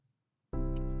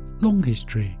Long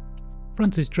History.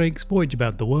 Francis Drake's Voyage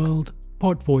About the World,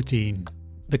 Part 14.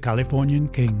 The Californian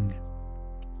King.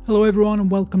 Hello everyone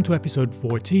and welcome to episode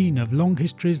 14 of Long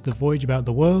History's The Voyage About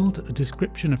the World, a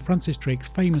description of Francis Drake's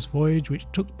famous voyage which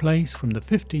took place from the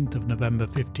 15th of November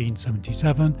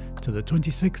 1577 to the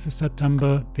 26th of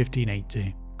September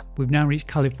 1580. We've now reached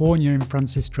California in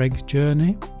Francis Drake's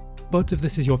journey. But if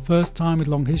this is your first time with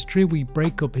Long History, we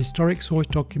break up historic source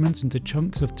documents into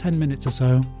chunks of 10 minutes or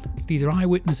so. These are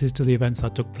eyewitnesses to the events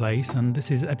that took place, and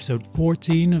this is episode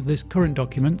 14 of this current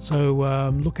document, so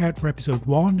look out for episode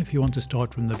 1 if you want to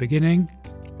start from the beginning,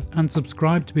 and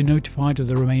subscribe to be notified of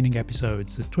the remaining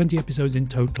episodes. There's 20 episodes in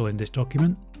total in this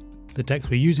document. The text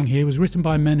we're using here was written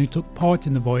by men who took part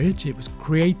in the voyage. It was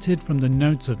created from the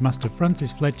notes of Master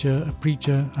Francis Fletcher, a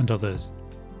preacher, and others.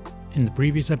 In the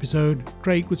previous episode,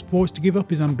 Drake was forced to give up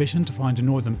his ambition to find a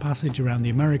northern passage around the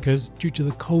Americas due to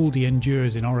the cold he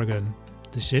endures in Oregon.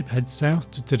 The ship heads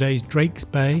south to today's Drake's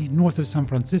Bay, north of San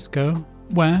Francisco,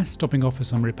 where, stopping off for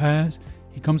some repairs,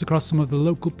 he comes across some of the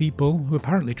local people who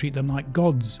apparently treat them like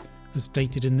gods, as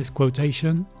stated in this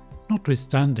quotation.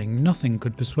 Notwithstanding, nothing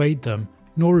could persuade them,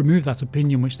 nor remove that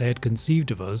opinion which they had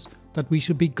conceived of us, that we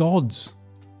should be gods.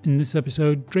 In this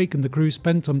episode, Drake and the crew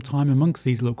spend some time amongst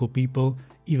these local people,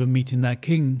 even meeting their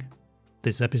king.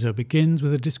 This episode begins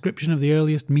with a description of the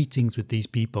earliest meetings with these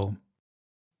people.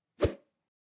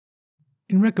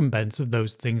 In recompense of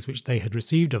those things which they had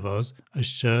received of us, as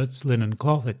shirts, linen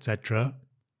cloth, etc.,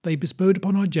 they bestowed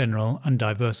upon our general and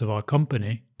divers of our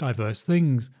company divers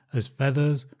things, as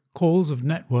feathers, cauls of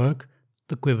network,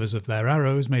 the quivers of their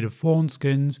arrows made of fawn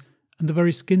skins, and the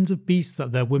very skins of beasts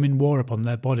that their women wore upon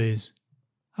their bodies.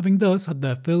 Having thus had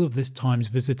their fill of this time's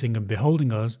visiting and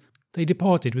beholding us, they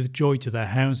departed with joy to their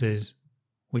houses,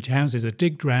 which houses are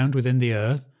digged round within the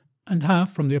earth, and have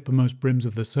from the uppermost brims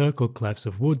of the circle clefts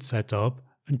of wood set up,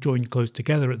 and joined close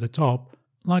together at the top,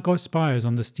 like our spires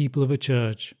on the steeple of a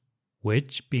church,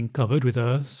 which, being covered with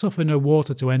earth, suffer no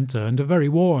water to enter, and are very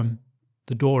warm.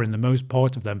 The door in the most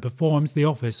part of them performs the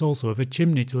office also of a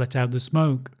chimney to let out the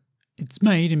smoke. It's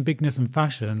made in bigness and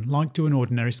fashion like to an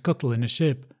ordinary scuttle in a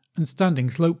ship, and standing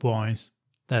slopewise.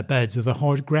 Their beds are the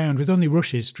hard ground with only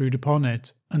rushes strewed upon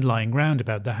it, and lying round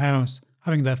about the house,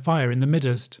 having their fire in the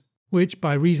middest, which,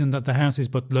 by reason that the house is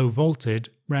but low vaulted,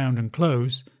 round and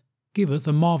close, giveth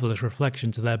a marvellous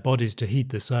reflection to their bodies to heat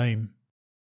the same.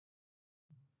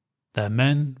 Their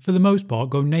men, for the most part,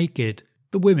 go naked.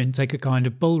 The women take a kind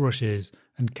of bulrushes,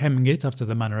 and kemming it after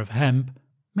the manner of hemp,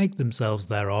 make themselves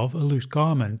thereof a loose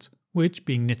garment, which,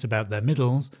 being knit about their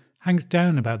middles, hangs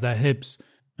down about their hips,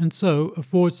 and so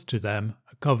affords to them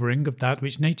a covering of that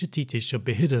which nature teaches should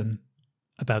be hidden.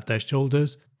 About their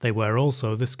shoulders they wear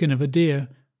also the skin of a deer,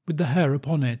 with the hair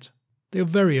upon it. They are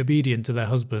very obedient to their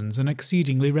husbands, and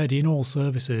exceedingly ready in all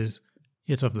services,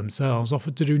 yet of themselves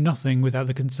offer to do nothing without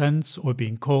the consents or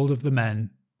being called of the men.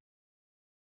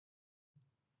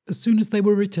 As soon as they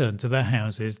were returned to their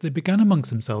houses, they began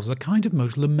amongst themselves a kind of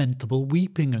most lamentable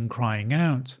weeping and crying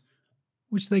out,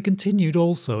 which they continued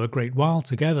also a great while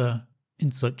together, in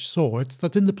such sort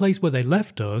that in the place where they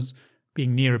left us,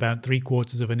 being near about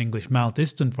 3/4 of an English mile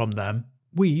distant from them,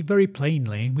 we very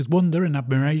plainly, with wonder and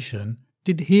admiration,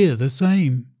 did hear the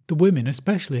same, the women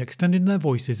especially extending their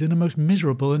voices in a most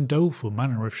miserable and doleful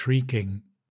manner of shrieking.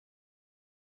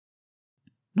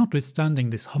 Notwithstanding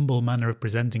this humble manner of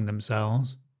presenting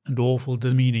themselves, and awful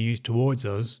demeanour used towards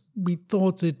us, we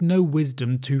thought it no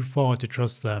wisdom too far to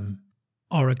trust them.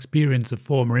 Our experience of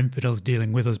former infidels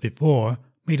dealing with us before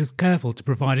made us careful to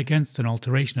provide against an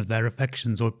alteration of their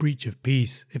affections or breach of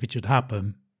peace, if it should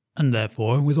happen, and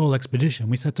therefore with all expedition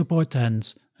we set up our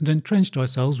tents, and entrenched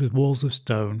ourselves with walls of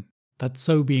stone, that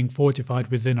so being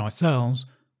fortified within ourselves,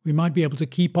 we might be able to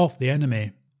keep off the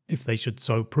enemy, if they should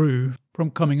so prove, from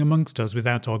coming amongst us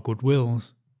without our good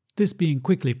wills. This being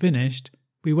quickly finished,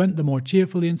 we went the more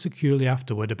cheerfully and securely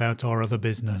afterward about our other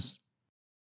business.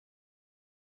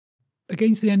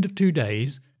 Against the end of 2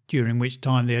 days, during which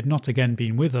time they had not again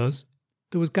been with us,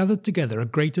 there was gathered together a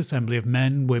great assembly of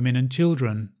men, women, and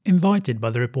children, invited by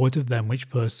the report of them which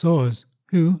first saw us,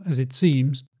 who, as it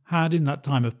seems, had in that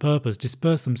time of purpose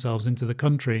dispersed themselves into the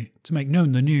country to make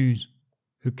known the news,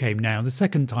 who came now the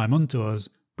second time unto us,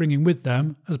 bringing with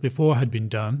them, as before had been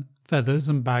done, feathers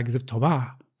and bags of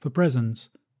toba for presents,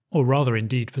 or rather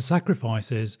indeed for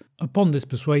sacrifices, upon this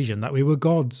persuasion that we were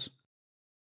gods.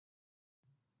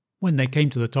 When they came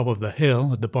to the top of the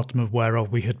hill, at the bottom of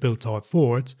whereof we had built our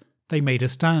fort, they made a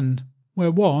stand,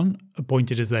 where one,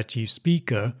 appointed as their chief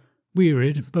speaker,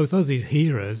 wearied both us his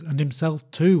hearers and himself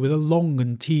too with a long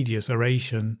and tedious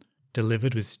oration,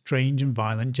 delivered with strange and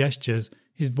violent gestures,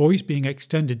 his voice being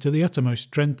extended to the uttermost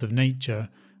strength of nature,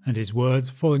 and his words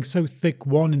falling so thick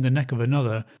one in the neck of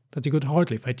another that he could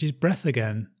hardly fetch his breath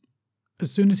again.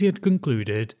 As soon as he had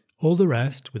concluded, all the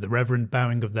rest, with a reverent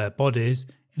bowing of their bodies,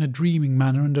 in a dreaming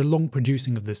manner and a long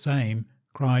producing of the same,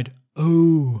 cried,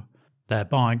 "Oh!"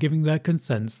 thereby giving their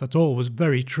consents that all was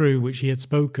very true which he had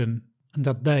spoken, and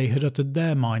that they had uttered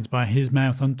their minds by his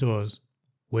mouth unto us.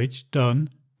 Which done,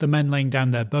 the men laying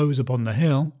down their bows upon the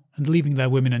hill, and leaving their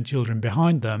women and children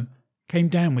behind them, came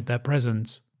down with their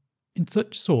presents, in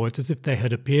such sort as if they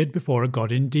had appeared before a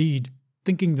god indeed,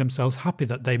 thinking themselves happy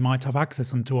that they might have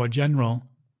access unto our general,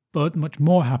 but much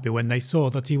more happy when they saw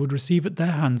that he would receive at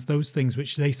their hands those things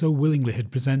which they so willingly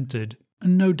had presented,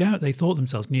 and no doubt they thought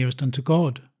themselves nearest unto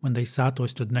God when they sat or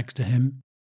stood next to him.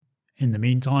 In the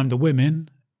meantime the women,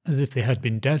 as if they had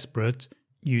been desperate,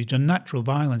 used unnatural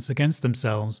violence against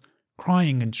themselves,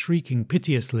 crying and shrieking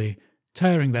piteously,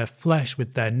 tearing their flesh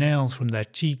with their nails from their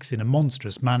cheeks in a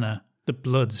monstrous manner, the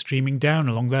blood streaming down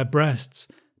along their breasts,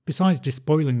 besides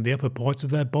despoiling the upper parts of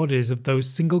their bodies of those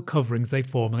single coverings they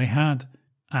formerly had,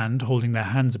 and, holding their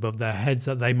hands above their heads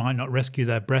that they might not rescue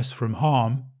their breasts from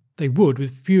harm, they would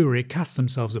with fury cast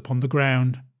themselves upon the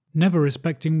ground, never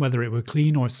respecting whether it were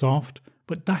clean or soft,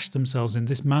 but dashed themselves in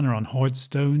this manner on hard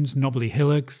stones, knobbly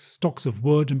hillocks, stalks of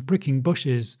wood, and pricking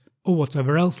bushes, or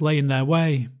whatever else lay in their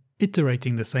way,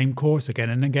 iterating the same course again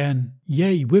and again.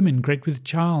 Yea, women great with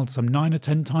child, some 9 or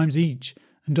 10 times each,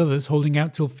 and others holding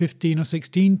out till 15 or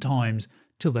 16 times,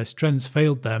 till their strength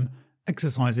failed them,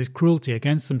 exercise this cruelty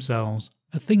against themselves,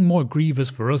 a thing more grievous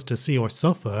for us to see or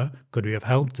suffer, could we have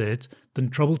helped it, than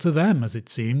trouble to them, as it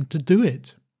seemed, to do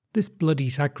it. This bloody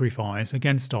sacrifice,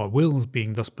 against our wills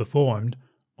being thus performed,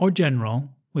 our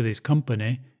general, with his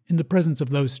company, in the presence of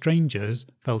those strangers,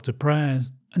 fell to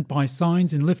prayers, and by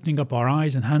signs in lifting up our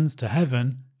eyes and hands to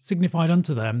heaven, signified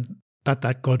unto them that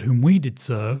that God whom we did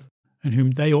serve, and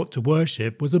whom they ought to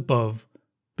worship, was above,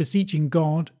 beseeching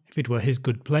God, if it were his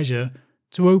good pleasure,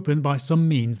 to open by some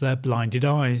means their blinded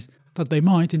eyes, that they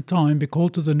might in time be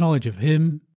called to the knowledge of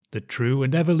him, the true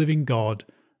and ever-living God,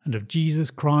 and of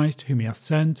Jesus Christ, whom he hath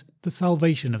sent, the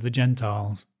salvation of the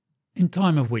Gentiles. In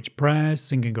time of which prayers,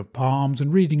 singing of psalms,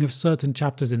 and reading of certain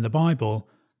chapters in the Bible,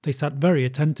 they sat very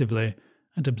attentively,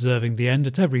 and observing the end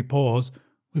at every pause,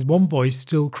 with one voice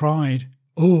still cried,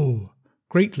 "Oh!"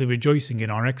 greatly rejoicing in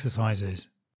our exercises.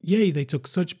 Yea, they took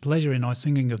such pleasure in our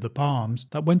singing of the psalms,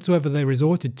 that whensoever they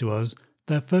resorted to us,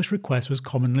 their first request was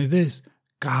commonly this,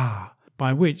 "Ga,"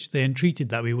 by which they entreated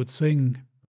that we would sing.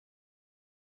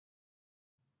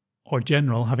 Our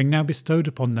general having now bestowed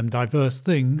upon them divers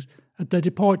things, at their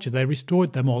departure they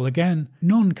restored them all again,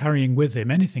 none carrying with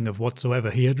him anything of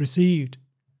whatsoever he had received,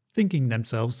 thinking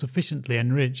themselves sufficiently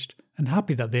enriched, and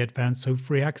happy that they had found so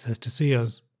free access to see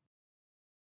us.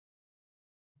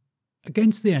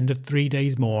 Against the end of 3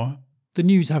 days more, the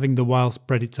news having the while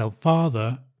spread itself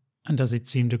farther, and as it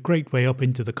seemed a great way up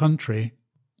into the country,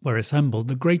 were assembled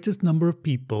the greatest number of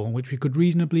people which we could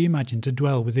reasonably imagine to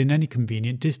dwell within any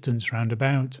convenient distance round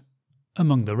about.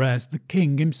 Among the rest, the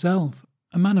king himself,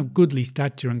 a man of goodly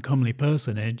stature and comely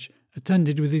personage,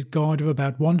 attended with his guard of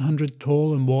about 100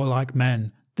 tall and warlike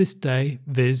men, this day,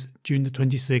 viz., June the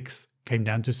 26th, came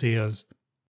down to see us.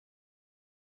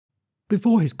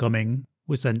 Before his coming,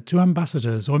 were sent 2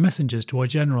 ambassadors or messengers to our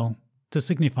general, to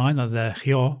signify that their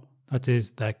Hyo, that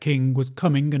is, their king, was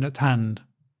coming and at hand.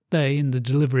 They, in the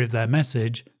delivery of their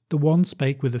message, the one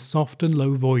spake with a soft and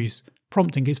low voice,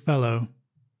 prompting his fellow.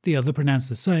 The other pronounced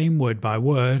the same, word by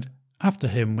word, after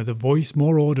him with a voice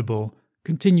more audible,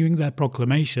 continuing their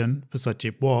proclamation, for such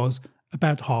it was,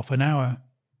 about half an hour.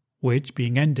 Which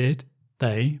being ended,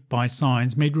 they, by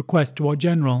signs, made request to our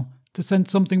general to send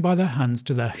something by their hands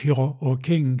to their Hyo or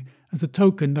king, as a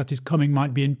token that his coming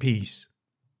might be in peace.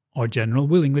 Our general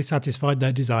willingly satisfied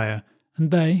their desire, and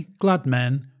they, glad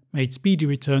men, made speedy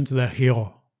return to their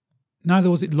Hyo. Neither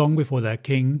was it long before their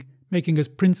king, making as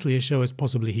princely a show as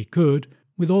possibly he could,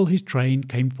 with all his train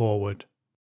came forward.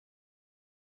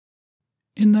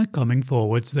 In their coming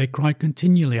forwards they cried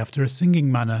continually after a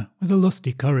singing manner, with a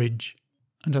lusty courage,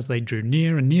 and as they drew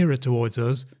near and nearer towards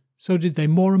us, so did they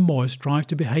more and more strive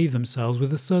to behave themselves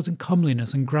with a certain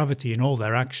comeliness and gravity in all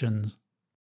their actions.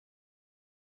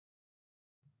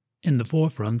 In the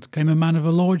forefront came a man of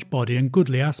a large body and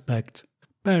goodly aspect,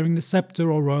 bearing the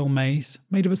sceptre or royal mace,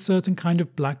 made of a certain kind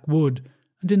of black wood,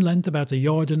 and in length about 1.5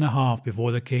 yards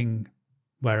before the king,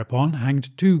 whereupon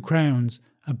hanged 2 crowns,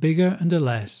 a bigger and a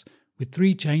less, with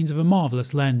 3 chains of a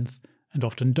marvellous length, and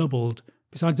often doubled,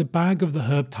 besides a bag of the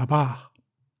herb tabah.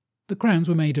 The crowns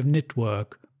were made of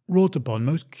knitwork, wrought upon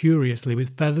most curiously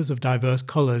with feathers of diverse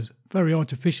colours, very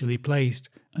artificially placed,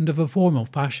 and of a formal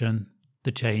fashion.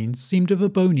 The chains seemed of a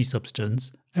bony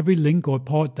substance, every link or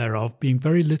part thereof being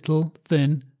very little,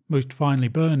 thin, most finely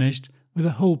burnished, with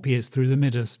a hole pierced through the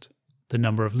midst. The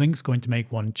number of links going to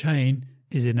make one chain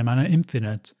is in a manner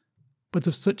infinite, but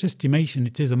of such estimation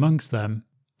it is amongst them,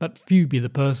 that few be the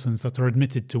persons that are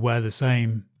admitted to wear the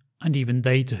same, and even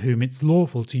they to whom it's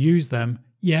lawful to use them,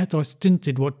 yet are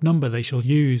stinted what number they shall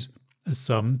use, as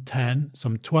some 10,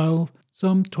 some 12,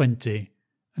 some 20,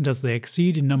 and as they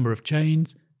exceed in number of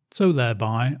chains, so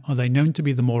thereby are they known to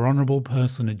be the more honourable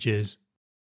personages.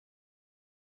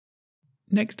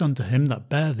 Next unto him that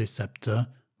bare this sceptre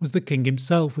was the king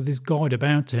himself with his guard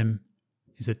about him.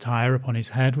 His attire upon his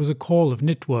head was a caul of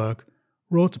knitwork,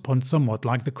 wrought upon somewhat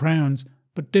like the crowns,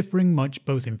 but differing much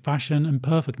both in fashion and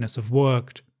perfectness of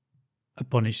work.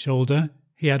 Upon his shoulder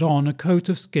he had on a coat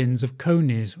of skins of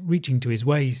conies reaching to his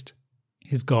waist.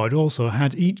 His guard also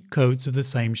had each coats of the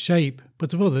same shape,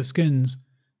 but of other skins,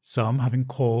 some having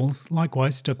cauls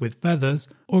likewise stuck with feathers,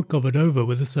 or covered over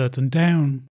with a certain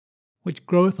down, which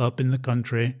groweth up in the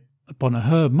country upon a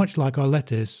herb much like our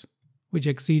lettuce, which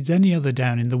exceeds any other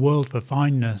down in the world for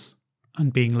fineness,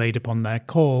 and being laid upon their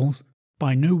cauls,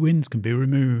 by no winds can be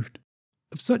removed.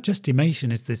 Of such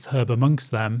estimation is this herb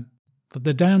amongst them, that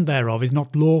the down thereof is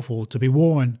not lawful to be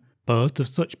worn, but of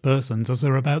such persons as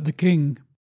are about the king,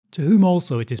 to whom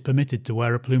also it is permitted to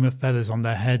wear a plume of feathers on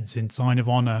their heads in sign of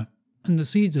honour, and the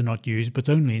seeds are not used but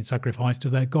only in sacrifice to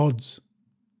their gods.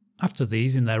 After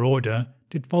these, in their order,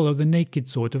 did follow the naked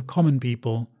sort of common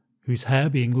people, whose hair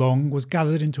being long was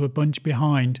gathered into a bunch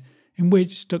behind, in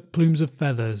which stuck plumes of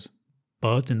feathers,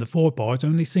 but in the forepart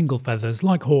only single feathers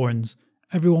like horns,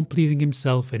 everyone pleasing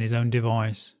himself in his own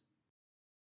device.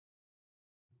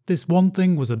 This one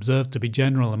thing was observed to be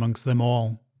general amongst them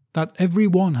all, that every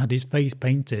one had his face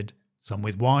painted, some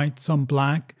with white, some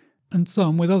black, and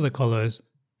some with other colours,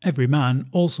 every man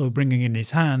also bringing in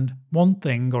his hand one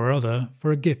thing or other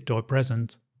for a gift or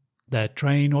present. Their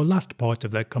train or last part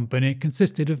of their company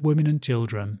consisted of women and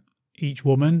children, each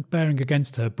woman bearing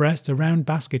against her breast a round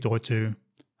basket or two,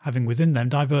 having within them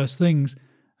divers things,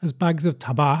 as bags of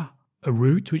tabac, a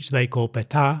root which they call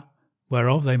peta,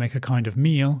 whereof they make a kind of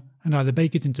meal, and either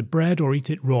bake it into bread or eat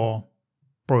it raw,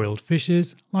 broiled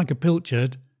fishes, like a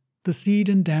pilchard, the seed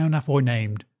and down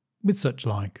aforenamed, with such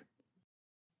like.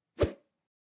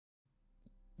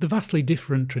 The vastly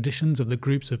different traditions of the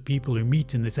groups of people who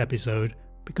meet in this episode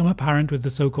become apparent with the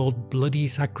so-called bloody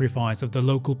sacrifice of the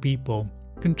local people,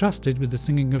 contrasted with the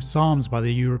singing of psalms by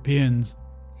the Europeans.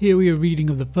 Here we are reading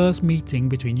of the first meeting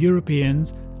between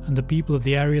Europeans and the people of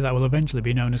the area that will eventually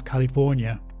be known as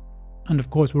California. And of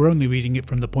course we're only reading it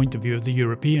from the point of view of the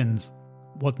Europeans.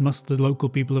 What must the local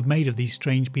people have made of these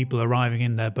strange people arriving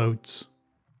in their boats?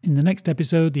 In the next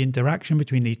episode, the interaction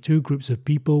between these two groups of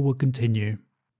people will continue.